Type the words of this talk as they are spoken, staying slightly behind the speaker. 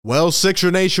Well,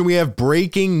 Sixer Nation, we have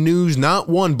breaking news, not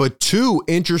one, but two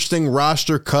interesting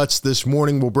roster cuts this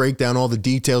morning. We'll break down all the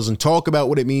details and talk about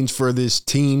what it means for this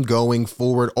team going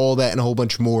forward, all that and a whole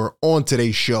bunch more on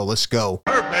today's show. Let's go.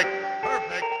 Perfect.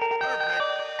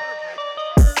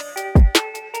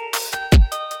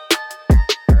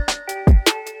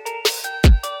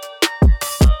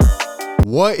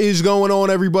 What is going on,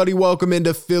 everybody? Welcome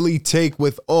into Philly Take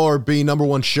with RB, number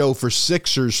one show for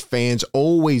Sixers fans,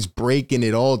 always breaking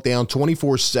it all down,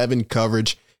 24/7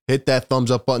 coverage. Hit that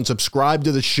thumbs up button, subscribe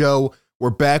to the show. We're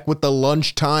back with the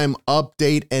lunchtime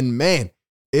update, and man,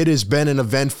 it has been an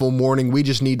eventful morning. We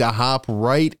just need to hop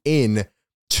right in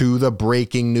to the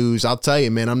breaking news. I'll tell you,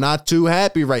 man, I'm not too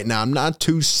happy right now. I'm not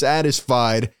too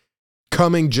satisfied.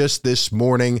 Coming just this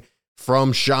morning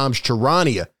from Shams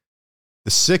Charania. The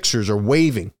Sixers are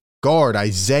waiving guard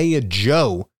Isaiah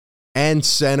Joe and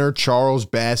center Charles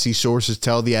Bassey. Sources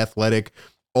tell The Athletic.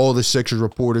 All the Sixers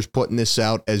reporters putting this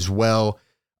out as well.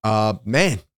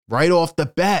 Man, right off the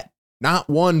bat,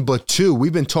 not one but two.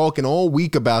 We've been talking all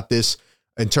week about this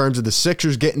in terms of the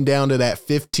Sixers getting down to that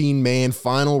 15-man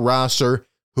final roster.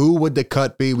 Who would the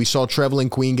cut be? We saw Trevelin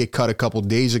Queen get cut a couple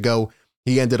days ago.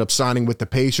 He ended up signing with the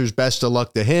Pacers. Best of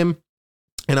luck to him.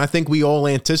 And I think we all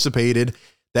anticipated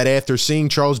that after seeing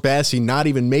Charles Bassey not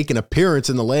even make an appearance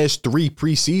in the last three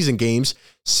preseason games,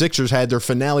 Sixers had their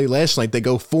finale last night. They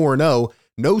go 4-0.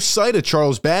 No sight of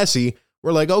Charles Bassey.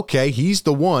 We're like, okay, he's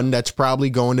the one that's probably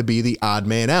going to be the odd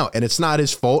man out. And it's not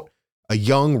his fault. A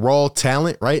young, raw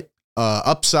talent, right?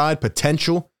 Upside,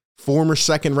 potential, former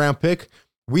second-round pick.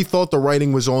 We thought the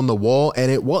writing was on the wall, and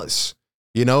it was.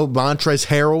 You know, Montrezl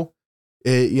Harrell,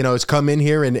 has come in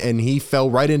here, and he fell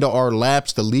right into our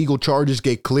laps. The legal charges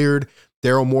get cleared.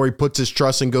 Daryl Morey puts his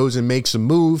trust and goes and makes a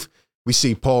move. We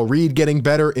see Paul Reed getting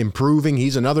better, improving.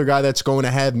 He's another guy that's going to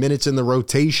have minutes in the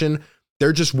rotation.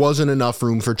 There just wasn't enough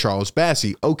room for Charles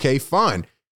Bassey. Okay, fine.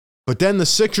 But then the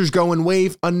Sixers go and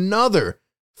waive another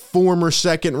former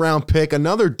second-round pick,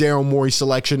 another Daryl Morey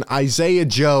selection, Isaiah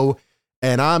Joe,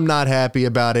 and I'm not happy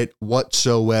about it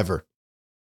whatsoever.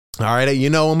 All right,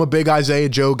 I'm a big Isaiah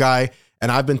Joe guy,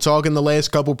 and I've been talking the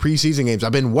last couple preseason games.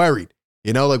 I've been worried.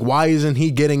 Why isn't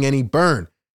he getting any burn?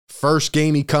 First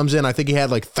game he comes in, I think he had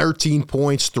like 13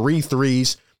 points, 3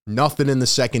 threes, nothing in the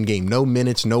second game. No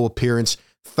minutes, no appearance.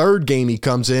 Third game he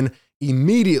comes in,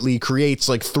 immediately creates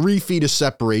like 3 feet of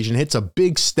separation, hits a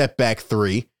big step back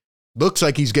three. Looks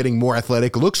like he's getting more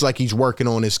athletic, looks like he's working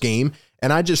on his game.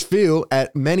 And I just feel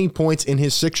at many points in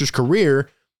his Sixers career,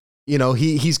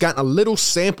 he's gotten a little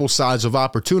sample size of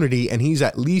opportunity and he's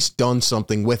at least done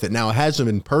something with it. Now, it hasn't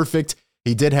been perfect.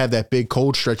 He did have that big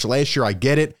cold stretch last year. I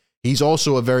get it. He's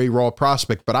also a very raw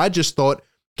prospect, but I just thought,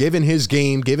 given his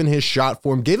game, given his shot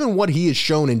form, given what he has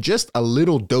shown in just a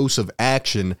little dose of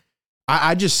action,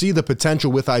 I just see the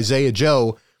potential with Isaiah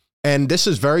Joe, and this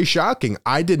is very shocking.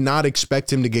 I did not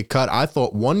expect him to get cut. I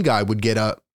thought one guy would get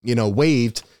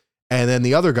waived, and then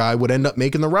the other guy would end up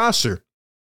making the roster.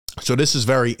 So this is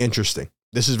very interesting.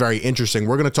 We're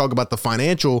going to talk about the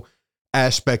financial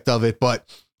aspect of it, but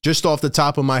just off the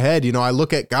top of my head, I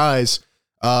look at guys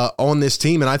on this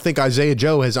team, and I think Isaiah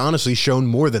Joe has honestly shown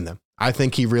more than them. I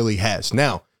think he really has.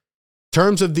 Now, in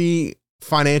terms of the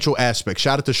financial aspect,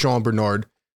 shout out to Sean Bernard.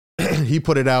 He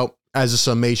put it out as a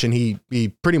summation. He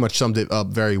pretty much summed it up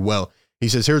very well. He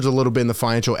says, here's a little bit in the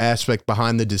financial aspect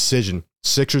behind the decision.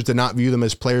 Sixers did not view them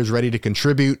as players ready to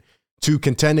contribute to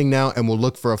contending now, and will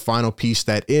look for a final piece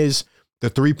that is. The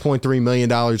 $3.3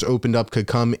 million opened up could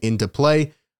come into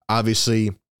play.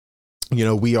 Obviously,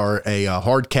 we are a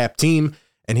hard cap team.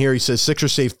 And here he says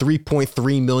Sixers saved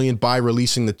 $3.3 million by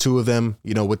releasing the two of them,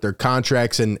 with their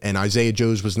contracts, and Isaiah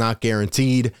Joe's was not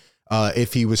guaranteed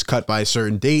if he was cut by a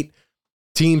certain date.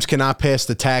 Teams cannot pass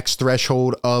the tax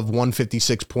threshold of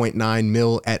 $156.9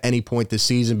 million at any point this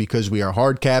season because we are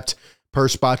hard capped. Per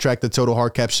Spot Track, the total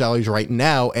hard cap salaries right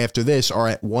now after this are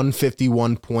at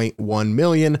 $151.1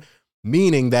 million,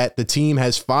 meaning that the team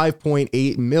has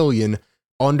 $5.8 million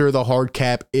under the hard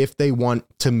cap if they want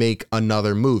to make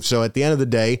another move. So at the end of the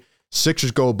day, Sixers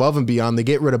go above and beyond. They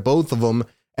get rid of both of them,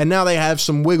 and now they have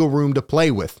some wiggle room to play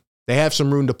with.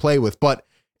 But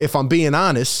if I'm being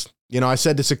honest, I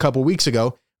said this a couple weeks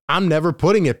ago, I'm never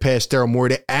putting it past Daryl Morey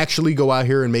to actually go out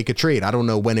here and make a trade. I don't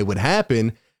know when it would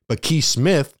happen, but Keith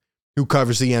Smith, who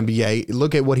covers the NBA,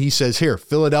 look at what he says here.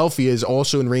 Philadelphia is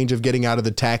also in range of getting out of the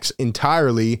tax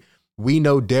entirely. We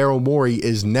know Daryl Morey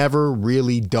is never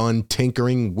really done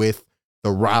tinkering with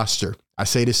the roster. I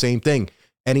say the same thing.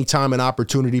 Anytime an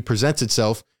opportunity presents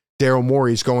itself, Daryl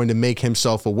Morey is going to make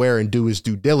himself aware and do his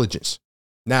due diligence.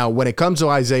 Now, when it comes to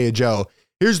Isaiah Joe,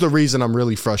 here's the reason I'm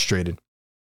really frustrated.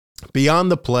 Beyond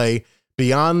the play,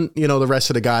 beyond, the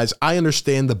rest of the guys, I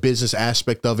understand the business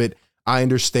aspect of it. I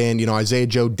understand, Isaiah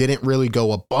Joe didn't really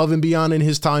go above and beyond in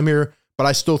his time here, but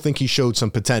I still think he showed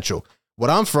some potential. What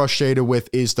I'm frustrated with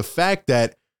is the fact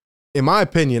that, in my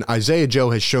opinion, Isaiah Joe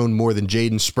has shown more than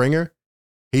Jaden Springer.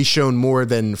 He's shown more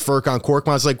than Furkan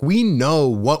Korkmaz. Like, we know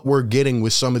what we're getting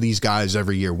with some of these guys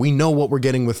every year. We know what we're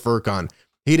getting with Furkan.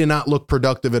 He did not look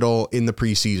productive at all in the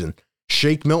preseason.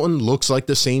 Shake Milton looks like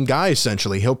the same guy,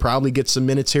 essentially. He'll probably get some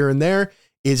minutes here and there.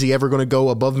 Is he ever going to go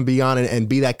above and beyond and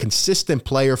be that consistent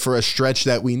player for a stretch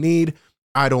that we need?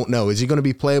 I don't know. Is he going to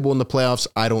be playable in the playoffs?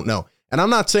 I don't know. And I'm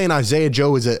not saying Isaiah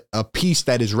Joe is a piece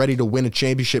that is ready to win a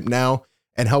championship now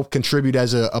and help contribute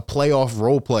as a playoff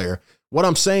role player. What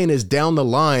I'm saying is, down the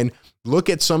line, look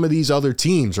at some of these other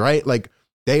teams, right? Like,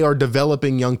 they are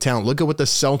developing young talent. Look at what the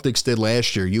Celtics did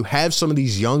last year. You have some of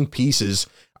these young pieces.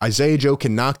 Isaiah Joe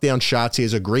can knock down shots. He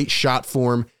has a great shot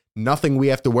form. Nothing we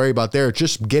have to worry about there.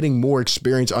 Just getting more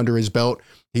experience under his belt.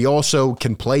 He also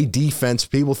can play defense.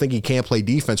 People think he can't play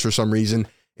defense for some reason.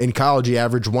 In college, he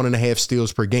averaged 1.5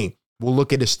 steals per game. We'll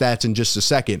look at his stats in just a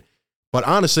second. But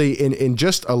honestly, in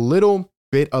just a little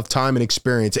bit of time and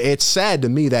experience, it's sad to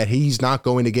me that he's not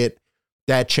going to get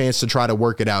that chance to try to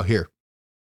work it out here.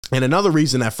 And another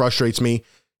reason that frustrates me,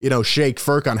 Shake,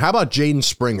 Furkan, how about Jaden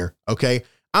Springer? Okay,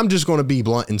 I'm just going to be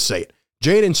blunt and say it.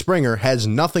 Jaden Springer has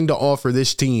nothing to offer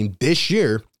this team this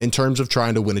year in terms of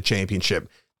trying to win a championship.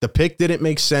 The pick didn't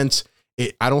make sense.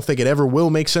 I don't think it ever will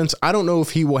make sense. I don't know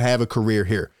if he will have a career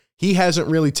here. He hasn't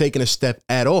really taken a step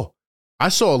at all. I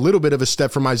saw a little bit of a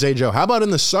step from Isaiah Joe. How about in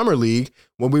the summer league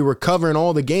when we were covering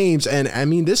all the games? And I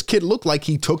mean, this kid looked like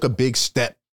he took a big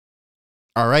step.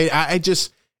 All right.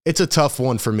 It's a tough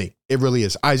one for me. It really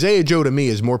is. Isaiah Joe to me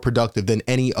is more productive than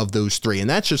any of those three. And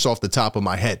that's just off the top of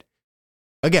my head.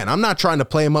 Again, I'm not trying to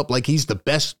play him up like he's the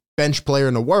best bench player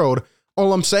in the world.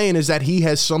 All I'm saying is that he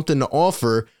has something to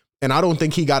offer, and I don't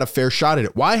think he got a fair shot at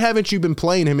it. Why haven't you been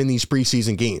playing him in these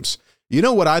preseason games? You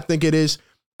know what I think it is?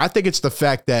 I think it's the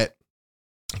fact that,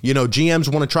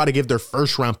 GMs want to try to give their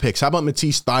first round picks. How about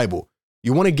Matisse Thybulle?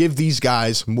 You want to give these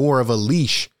guys more of a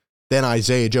leash than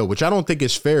Isaiah Joe, which I don't think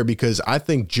is fair, because I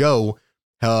think Joe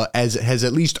has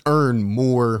at least earned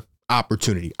more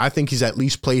opportunity. I think he's at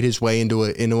least played his way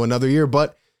into another year,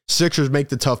 but Sixers make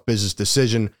the tough business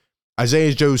decision.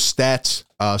 Isaiah Joe's stats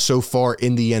so far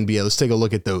in the NBA. Let's take a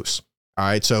look at those. All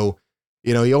right. So,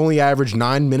 he only averaged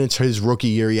 9 minutes his rookie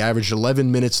year. He averaged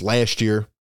 11 minutes last year.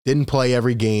 Didn't play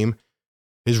every game.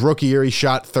 His rookie year, he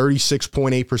shot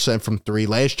 36.8% from three.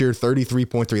 Last year,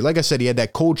 33.3. Like I said, he had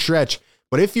that cold stretch.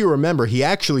 But if you remember, he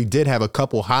actually did have a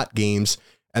couple hot games.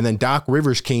 And then Doc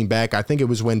Rivers came back. I think it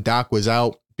was when Doc was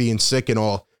out being sick and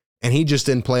all. And he just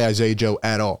didn't play Isaiah Joe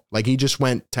at all. Like, he just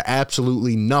went to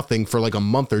absolutely nothing for like a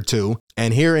month or two.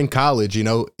 And here in college,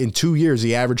 in 2 years,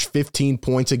 he averaged 15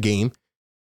 points a game.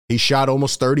 He shot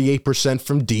almost 38%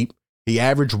 from deep. He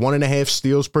averaged 1.5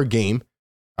 steals per game.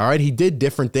 All right, he did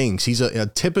different things. He's a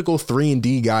typical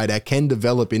 3-and-D guy that can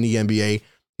develop in the NBA.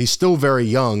 He's still very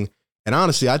young. And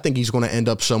honestly, I think he's going to end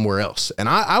up somewhere else. And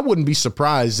I wouldn't be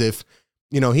surprised if,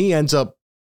 he ends up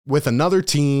with another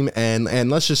team and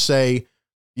let's just say,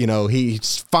 he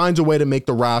finds a way to make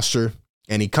the roster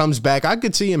and he comes back. I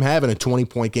could see him having a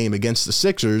 20-point game against the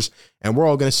Sixers, and we're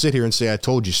all going to sit here and say, I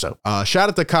told you so. Shout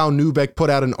out to Kyle Neubeck,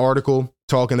 put out an article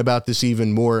talking about this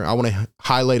even more. I want to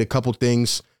highlight a couple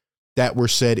things that were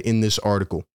said in this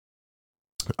article.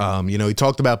 He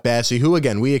talked about Bassey, who,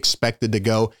 again, we expected to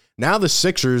go. Now the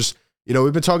Sixers,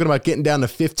 we've been talking about getting down to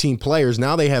 15 players.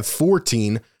 Now they have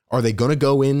 14. Are they going to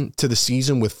go into the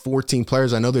season with 14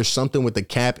 players? I know there's something with the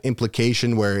cap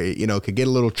implication where, it could get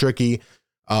a little tricky.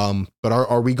 But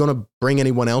are we going to bring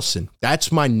anyone else in?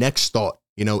 That's my next thought.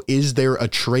 Is there a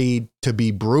trade to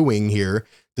be brewing here?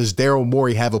 Does Daryl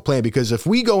Morey have a plan? Because if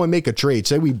we go and make a trade,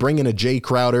 say we bring in a Jay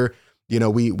Crowder,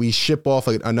 we ship off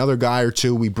another guy or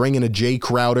two, we bring in a Jay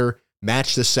Crowder,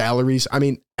 match the salaries. I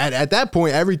mean, at that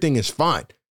point, everything is fine.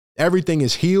 Everything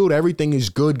is healed. Everything is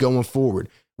good going forward.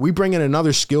 We bring in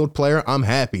another skilled player, I'm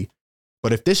happy.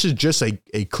 But if this is just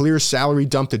a clear salary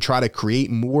dump to try to create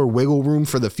more wiggle room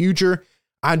for the future,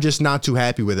 I'm just not too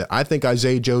happy with it. I think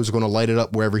Isaiah Joe is going to light it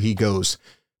up wherever he goes.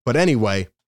 But anyway,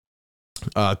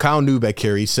 Kyle Neubeck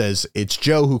here, he says, it's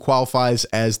Joe who qualifies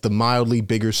as the mildly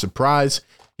bigger surprise.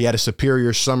 He had a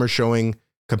superior summer showing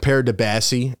compared to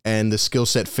Bassey, and the skill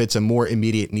set fits a more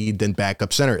immediate need than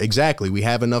backup center. Exactly. We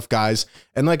have enough guys.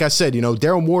 And like I said,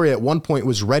 Daryl Morey at one point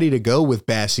was ready to go with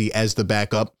Bassey as the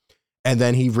backup, and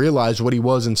then he realized what he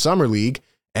was in summer league,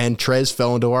 and Trez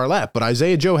fell into our lap. But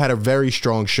Isaiah Joe had a very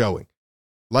strong showing.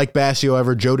 Like Bassey,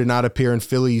 however, Joe did not appear in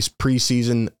Philly's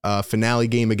preseason finale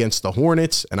game against the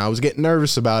Hornets, and I was getting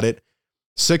nervous about it.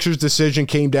 Sixers' decision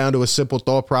came down to a simple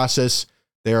thought process.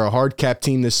 They're a hard cap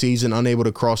team this season, unable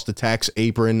to cross the tax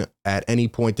apron at any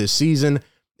point this season.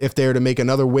 If they're to make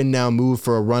another win now move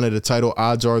for a run at a title,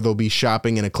 odds are they'll be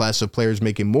shopping in a class of players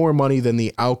making more money than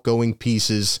the outgoing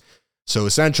pieces. So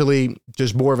essentially,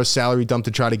 just more of a salary dump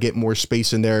to try to get more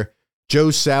space in there.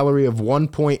 Joe's salary of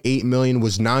 $1.8 million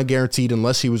was non-guaranteed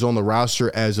unless he was on the roster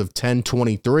as of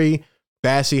 10/23.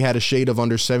 Bassey had a shade of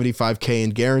under $75K in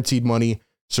guaranteed money,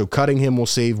 so cutting him will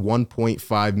save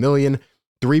 $1.5 million.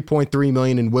 $3.3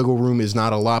 million in wiggle room is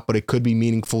not a lot, but it could be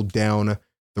meaningful down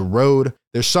the road.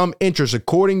 There's some interest,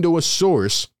 according to a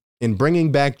source, in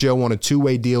bringing back Joe on a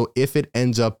two-way deal if it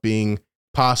ends up being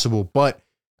possible. But,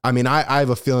 I mean, I have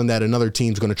a feeling that another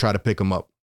team's going to try to pick him up.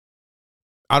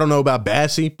 I don't know about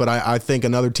Bassey, but I think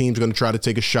another team's going to try to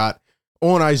take a shot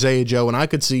on Isaiah Joe, and I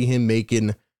could see him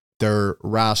making their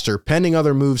roster. Pending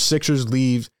other moves, this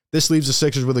leaves the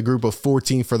Sixers with a group of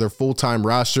 14 for their full-time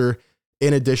roster,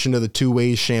 in addition to the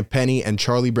two-ways Champagnie and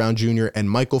Charlie Brown Jr. and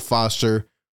Michael Foster,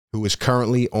 who is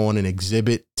currently on an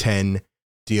Exhibit 10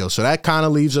 deal. So that kind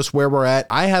of leaves us where we're at.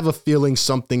 I have a feeling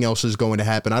something else is going to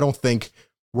happen. I don't think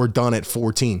we're done at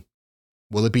 14.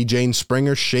 Will it be Jaden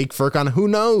Springer, Shake Furkan? Who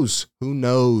knows? Who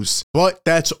knows? But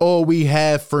that's all we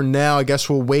have for now. I guess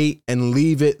we'll wait and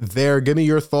leave it there. Give me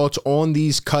your thoughts on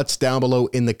these cuts down below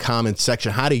in the comments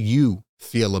section. How do you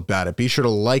feel about it? Be sure to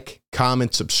like,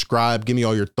 comment, subscribe. Give me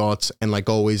all your thoughts. And like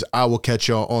always, I will catch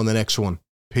y'all on the next one.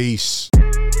 Peace.